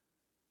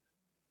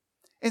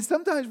 And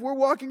sometimes we're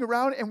walking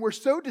around and we're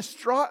so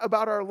distraught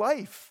about our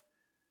life.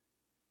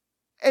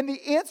 And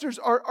the answers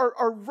are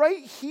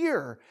right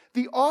here.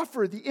 The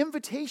offer, the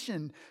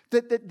invitation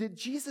that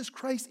Jesus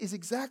Christ is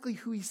exactly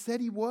who he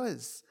said he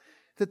was.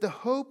 That the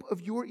hope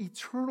of your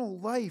eternal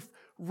life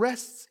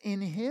rests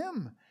in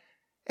him.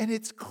 And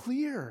it's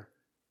clear.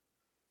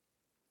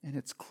 And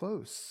it's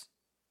close.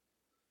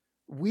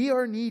 We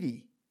are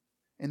needy.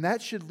 And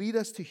that should lead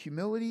us to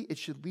humility. It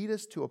should lead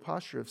us to a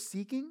posture of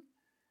seeking.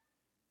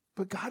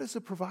 But God is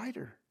a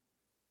provider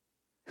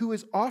who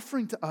is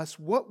offering to us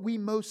what we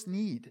most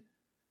need.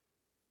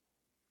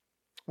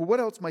 Well,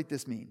 what else might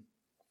this mean?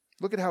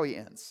 Look at how he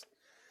ends.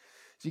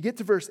 So you get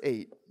to verse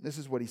 8. This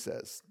is what he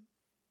says.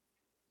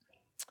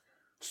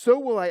 So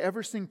will I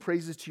ever sing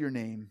praises to your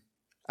name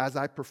as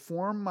I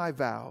perform my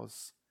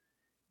vows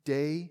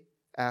day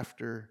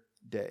after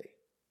day.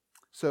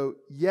 So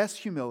yes,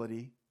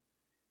 humility.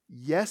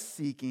 Yes,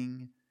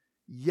 seeking.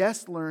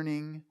 Yes,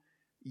 learning.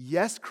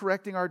 Yes,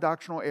 correcting our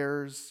doctrinal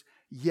errors.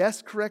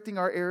 Yes, correcting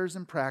our errors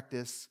in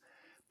practice.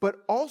 But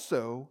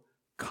also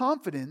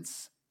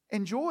confidence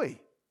and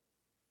joy.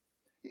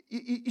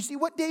 You see,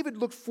 what David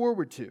looked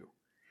forward to,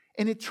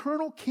 an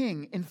eternal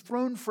king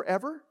enthroned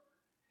forever,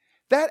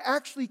 that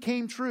actually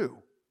came true.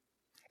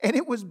 And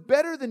it was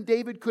better than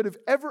David could have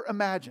ever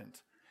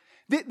imagined.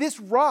 This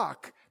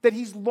rock that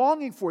he's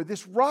longing for,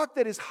 this rock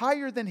that is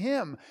higher than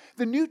him,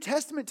 the New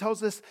Testament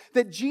tells us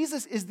that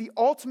Jesus is the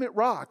ultimate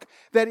rock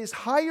that is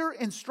higher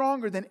and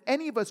stronger than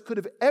any of us could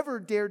have ever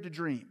dared to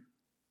dream.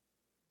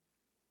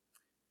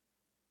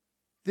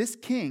 This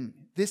King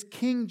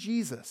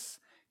Jesus,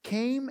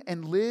 came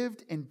and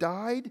lived and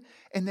died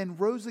and then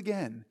rose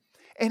again.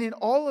 And in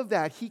all of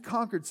that, he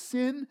conquered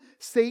sin,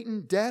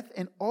 Satan, death,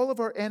 and all of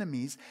our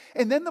enemies.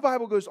 And then the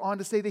Bible goes on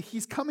to say that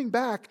he's coming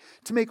back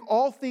to make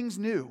all things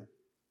new.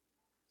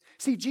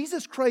 See,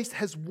 Jesus Christ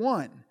has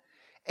won.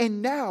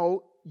 And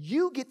now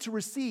you get to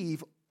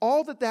receive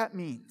all that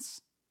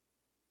means.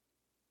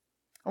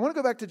 I want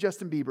to go back to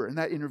Justin Bieber and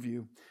that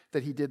interview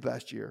that he did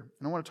last year.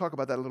 And I want to talk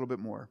about that a little bit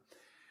more.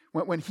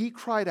 When he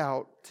cried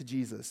out to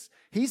Jesus,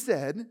 he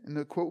said, and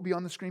the quote will be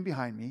on the screen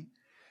behind me,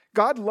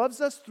 God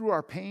loves us through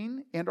our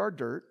pain and our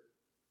dirt.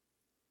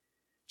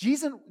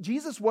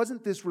 Jesus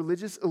wasn't this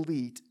religious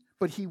elite,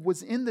 but he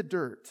was in the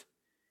dirt.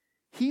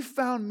 He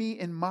found me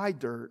in my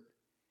dirt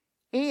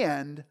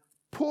and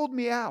pulled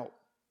me out.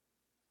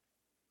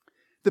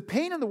 The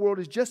pain in the world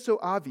is just so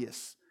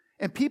obvious,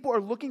 and people are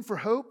looking for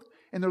hope,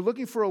 and they're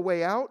looking for a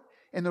way out,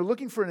 and they're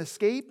looking for an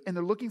escape, and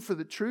they're looking for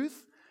the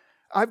truth.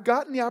 I've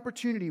gotten the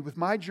opportunity with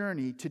my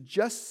journey to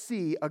just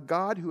see a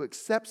God who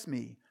accepts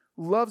me,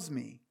 loves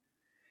me.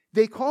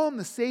 They call him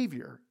the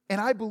Savior,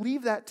 and I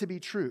believe that to be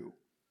true,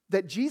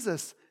 that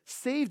Jesus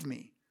saved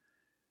me.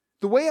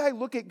 The way I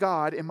look at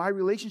God and my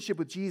relationship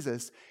with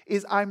Jesus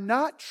is I'm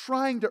not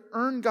trying to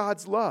earn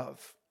God's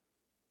love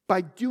by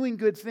doing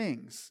good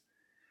things.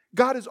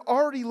 God has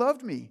already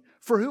loved me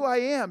for who I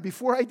am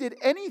before I did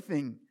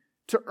anything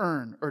to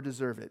earn or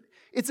deserve it.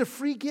 It's a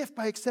free gift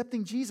by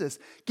accepting Jesus,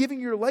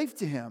 giving your life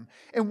to him.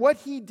 And what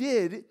he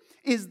did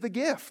is the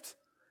gift.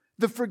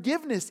 The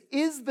forgiveness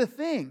is the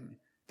thing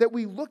that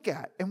we look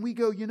at and we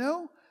go, you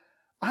know,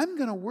 I'm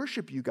going to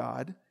worship you,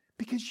 God,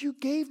 because you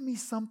gave me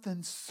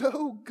something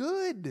so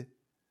good.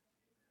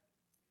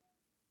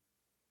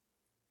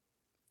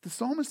 The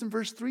psalmist in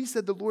verse 3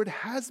 said the Lord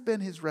has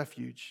been his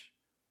refuge,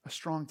 a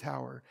strong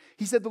tower.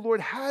 He said the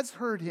Lord has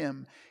heard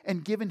him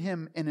and given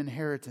him an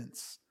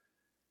inheritance.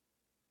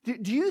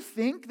 Do you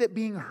think that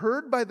being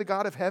heard by the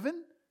God of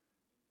heaven,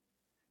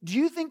 do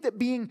you think that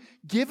being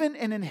given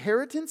an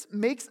inheritance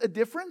makes a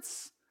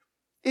difference?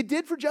 It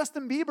did for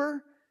Justin Bieber.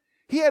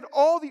 He had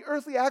all the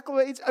earthly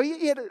accolades. I mean,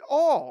 he had it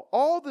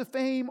all the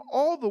fame,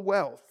 all the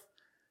wealth.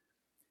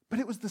 But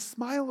it was the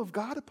smile of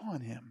God upon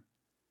him.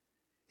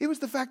 It was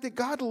the fact that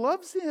God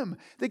loves him,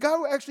 that God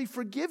will actually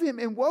forgive him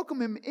and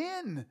welcome him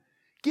in.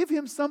 Give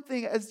him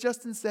something, as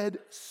Justin said,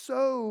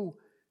 so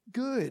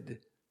good.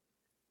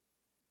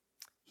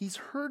 He's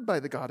heard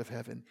by the God of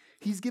heaven.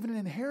 He's given an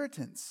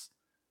inheritance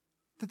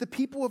that the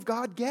people of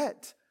God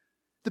get.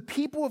 The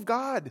people of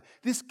God,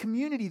 this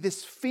community,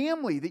 this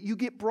family that you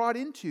get brought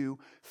into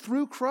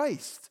through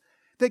Christ,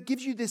 that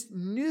gives you this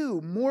new,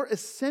 more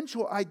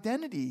essential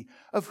identity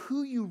of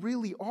who you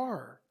really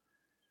are.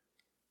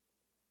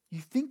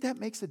 You think that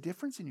makes a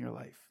difference in your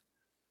life?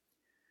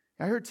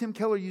 I heard Tim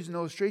Keller use an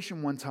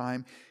illustration one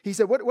time. He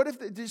said, what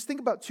if, just think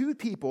about two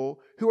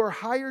people who are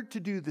hired to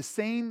do the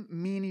same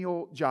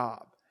menial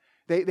job.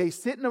 They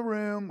sit in a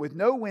room with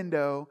no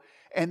window,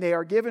 and they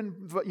are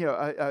given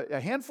a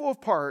handful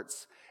of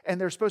parts, and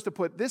they're supposed to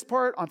put this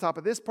part on top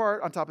of this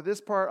part, on top of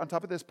this part, on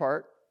top of this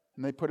part,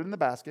 and they put it in the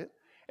basket,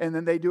 and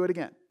then they do it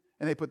again.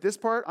 And they put this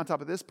part on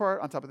top of this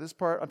part, on top of this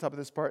part, on top of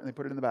this part, and they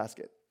put it in the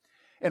basket.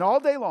 And all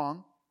day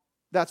long,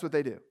 that's what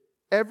they do.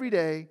 Every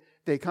day,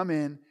 they come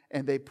in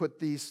and they put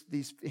these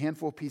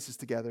handful of pieces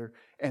together,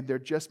 and they're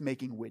just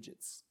making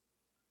widgets.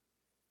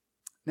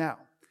 Now,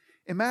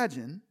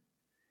 imagine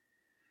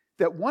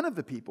that one of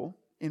the people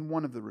in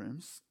one of the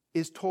rooms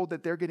is told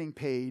that they're getting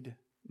paid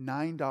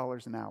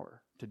 $9 an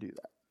hour to do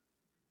that.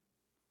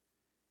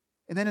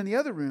 And then in the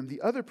other room,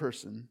 the other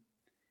person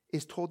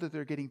is told that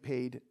they're getting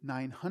paid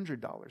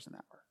 $900 an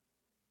hour.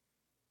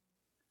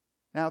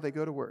 Now they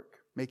go to work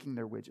making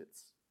their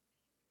widgets.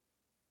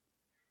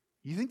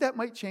 You think that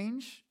might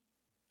change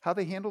how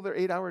they handle their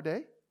 8-hour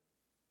day?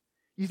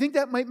 You think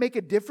that might make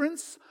a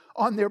difference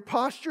on their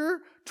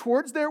posture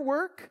towards their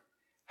work,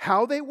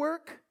 how they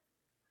work?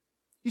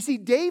 You see,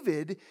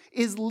 David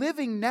is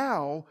living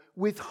now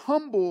with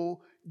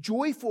humble,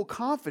 joyful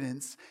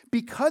confidence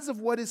because of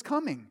what is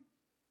coming.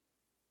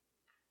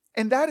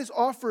 And that is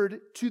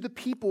offered to the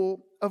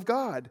people of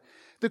God.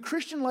 The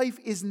Christian life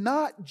is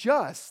not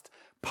just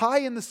pie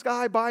in the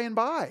sky by and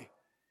by.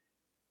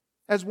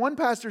 As one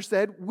pastor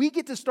said, we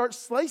get to start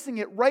slicing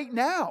it right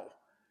now.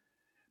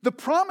 The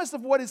promise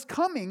of what is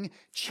coming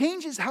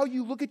changes how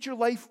you look at your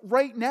life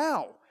right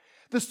now.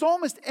 The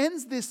psalmist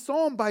ends this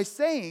psalm by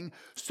saying,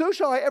 "So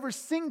shall I ever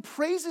sing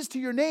praises to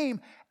your name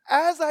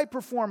as I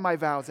perform my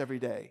vows every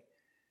day."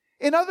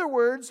 In other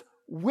words,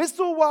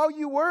 whistle while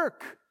you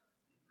work.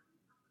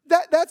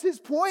 That's his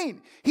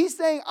point. He's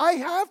saying, I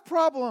have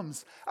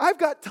problems. I've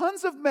got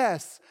tons of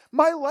mess.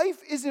 My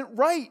life isn't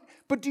right.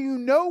 But do you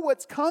know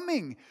what's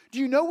coming? Do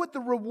you know what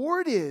the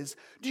reward is?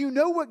 Do you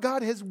know what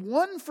God has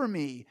won for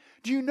me?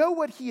 Do you know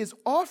what he is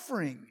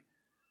offering?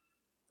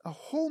 A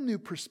whole new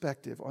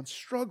perspective on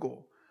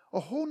struggle. A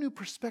whole new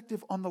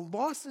perspective on the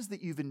losses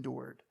that you've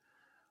endured.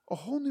 A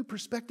whole new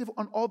perspective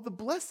on all the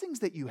blessings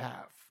that you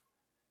have.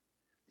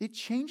 It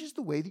changes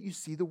the way that you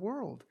see the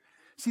world.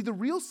 See, the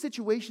real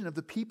situation of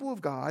the people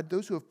of God,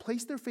 those who have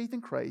placed their faith in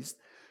Christ,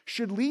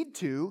 should lead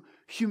to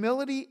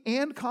humility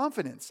and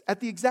confidence at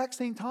the exact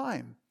same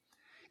time.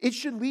 It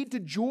should lead to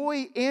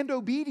joy and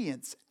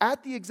obedience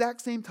at the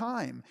exact same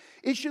time.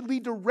 It should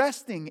lead to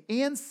resting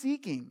and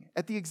seeking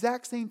at the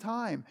exact same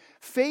time.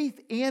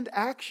 Faith and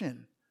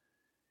action.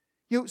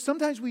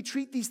 Sometimes we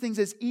treat these things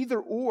as either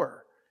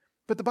or,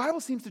 but the Bible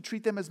seems to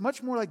treat them as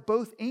much more like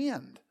both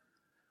and.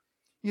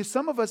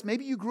 Some of us,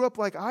 maybe you grew up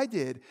like I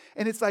did,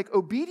 and it's like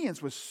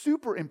obedience was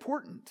super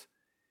important,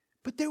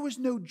 but there was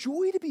no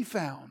joy to be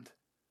found.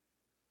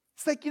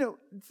 It's like,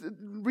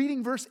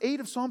 reading verse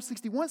 8 of Psalm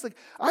 61, it's like,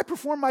 I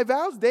perform my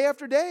vows day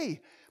after day,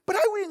 but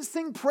I didn't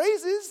sing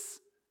praises.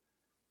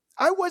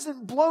 I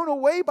wasn't blown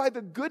away by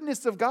the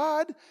goodness of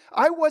God.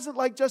 I wasn't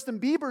like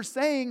Justin Bieber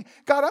saying,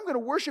 God, I'm going to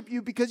worship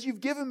you because you've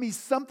given me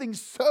something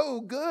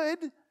so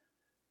good.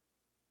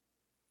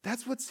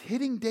 That's what's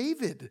hitting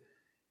David.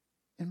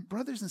 And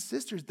brothers and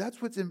sisters,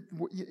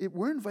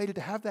 we're invited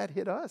to have that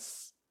hit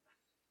us.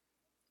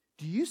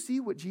 Do you see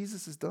what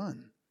Jesus has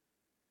done?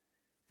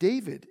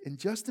 David and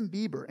Justin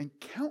Bieber and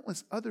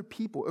countless other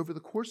people over the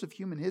course of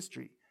human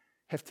history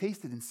have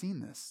tasted and seen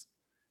this.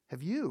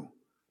 Have you?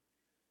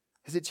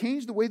 Has it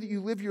changed the way that you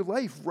live your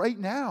life right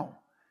now?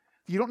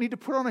 You don't need to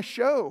put on a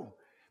show.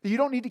 That you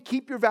don't need to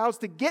keep your vows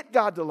to get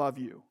God to love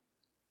you.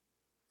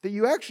 That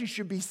you actually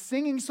should be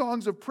singing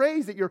songs of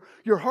praise, that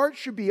your heart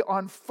should be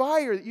on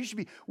fire, that you should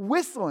be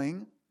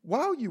whistling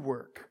while you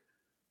work.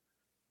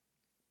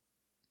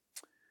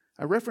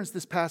 I referenced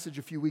this passage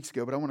a few weeks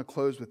ago, but I want to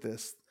close with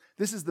this.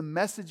 This is the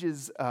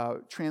Message's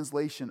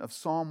translation of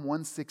Psalm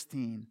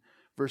 116,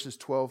 verses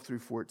 12 through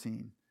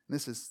 14.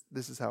 This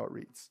is how it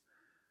reads.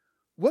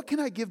 What can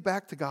I give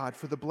back to God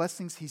for the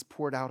blessings he's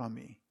poured out on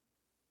me?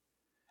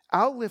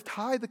 I'll lift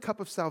high the cup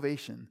of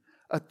salvation,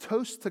 a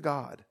toast to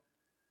God.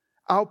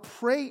 I'll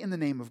pray in the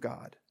name of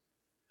God.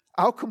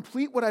 I'll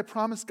complete what I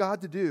promised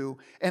God to do,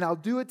 and I'll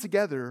do it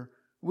together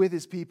with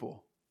his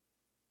people.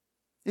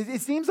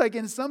 It seems like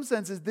in some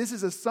senses, this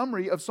is a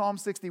summary of Psalm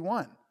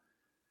 61.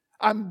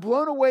 I'm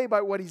blown away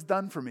by what he's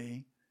done for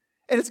me,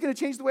 and it's going to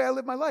change the way I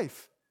live my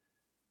life.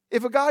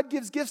 If a God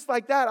gives gifts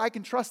like that, I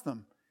can trust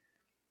them.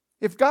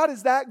 If God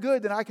is that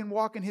good, then I can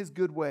walk in his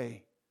good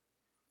way.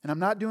 And I'm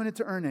not doing it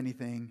to earn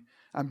anything.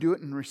 I'm doing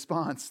it in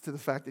response to the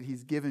fact that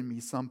he's given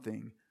me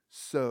something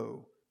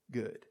so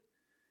good.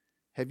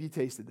 Have you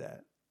tasted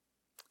that?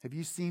 Have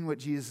you seen what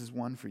Jesus has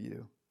won for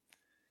you?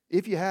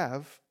 If you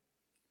have,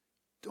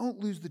 don't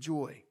lose the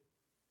joy.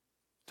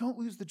 Don't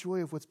lose the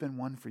joy of what's been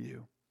won for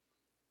you.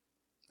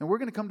 And we're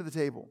going to come to the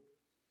table.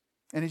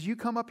 And as you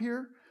come up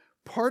here,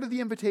 part of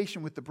the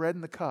invitation with the bread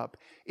and the cup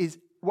is,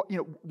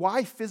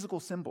 why physical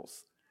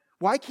symbols?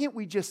 Why can't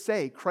we just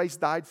say Christ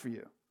died for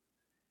you?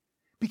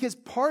 Because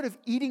part of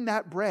eating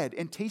that bread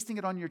and tasting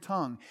it on your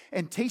tongue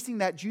and tasting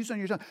that juice on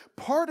your tongue,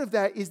 part of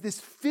that is this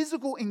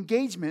physical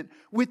engagement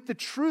with the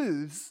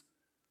truths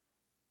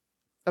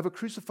of a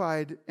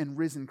crucified and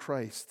risen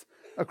Christ.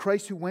 A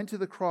Christ who went to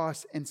the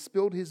cross and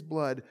spilled his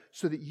blood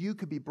so that you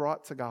could be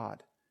brought to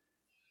God.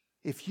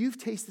 If you've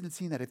tasted and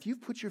seen that, if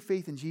you've put your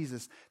faith in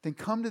Jesus, then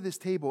come to this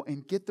table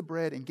and get the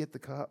bread and get the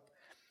cup.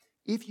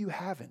 If you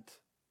haven't,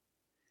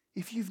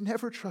 if you've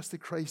never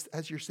trusted Christ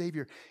as your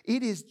Savior,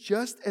 it is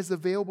just as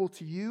available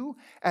to you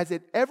as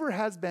it ever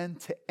has been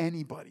to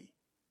anybody.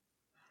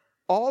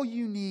 All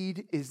you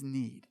need is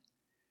need.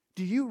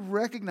 Do you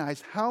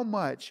recognize how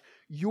much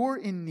you're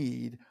in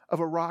need of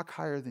a rock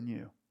higher than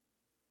you?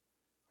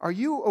 Are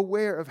you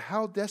aware of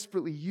how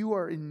desperately you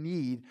are in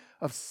need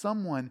of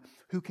someone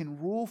who can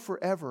rule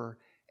forever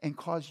and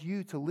cause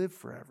you to live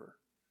forever?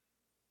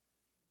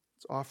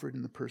 It's offered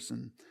in the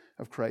person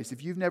of Christ.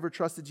 If you've never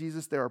trusted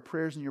Jesus, there are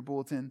prayers in your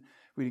bulletin.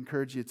 We'd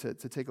encourage you to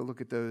take a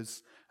look at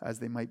those, as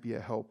they might be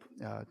a help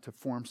to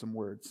form some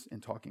words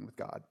in talking with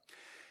God.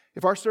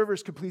 If our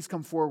servers could please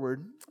come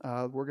forward,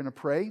 we're going to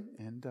pray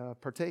and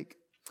partake.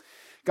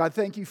 God,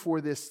 thank you for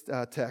this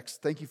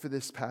text. Thank you for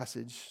this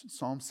passage,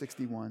 Psalm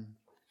 61.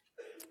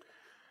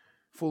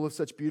 Full of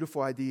such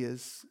beautiful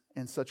ideas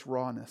and such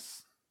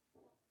rawness.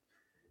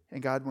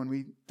 And God, when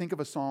we think of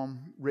a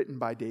psalm written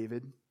by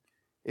David,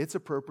 it's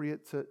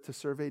appropriate to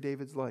survey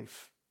David's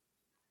life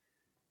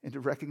and to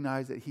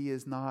recognize that he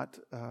is not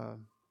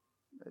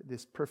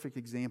this perfect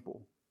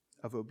example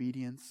of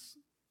obedience,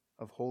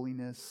 of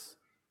holiness,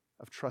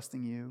 of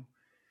trusting you.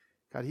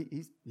 God,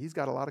 he's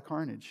got a lot of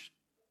carnage.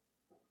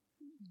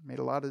 Made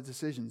a lot of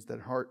decisions that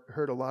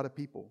hurt a lot of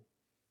people.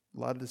 A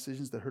lot of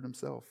decisions that hurt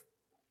himself.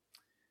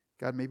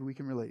 God, maybe we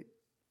can relate.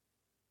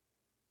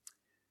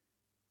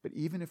 But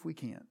even if we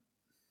can't,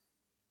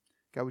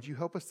 God, would you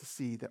help us to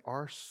see that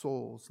our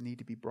souls need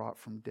to be brought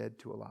from dead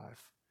to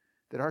alive,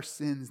 that our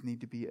sins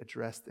need to be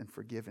addressed and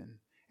forgiven,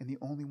 and the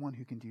only one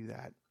who can do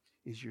that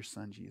is your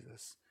Son,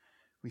 Jesus.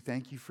 We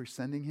thank you for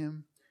sending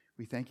him.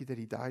 We thank you that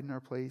he died in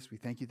our place. We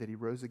thank you that he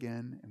rose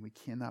again, and we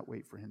cannot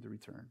wait for him to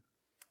return.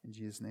 In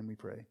Jesus' name we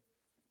pray.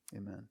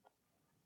 Amen.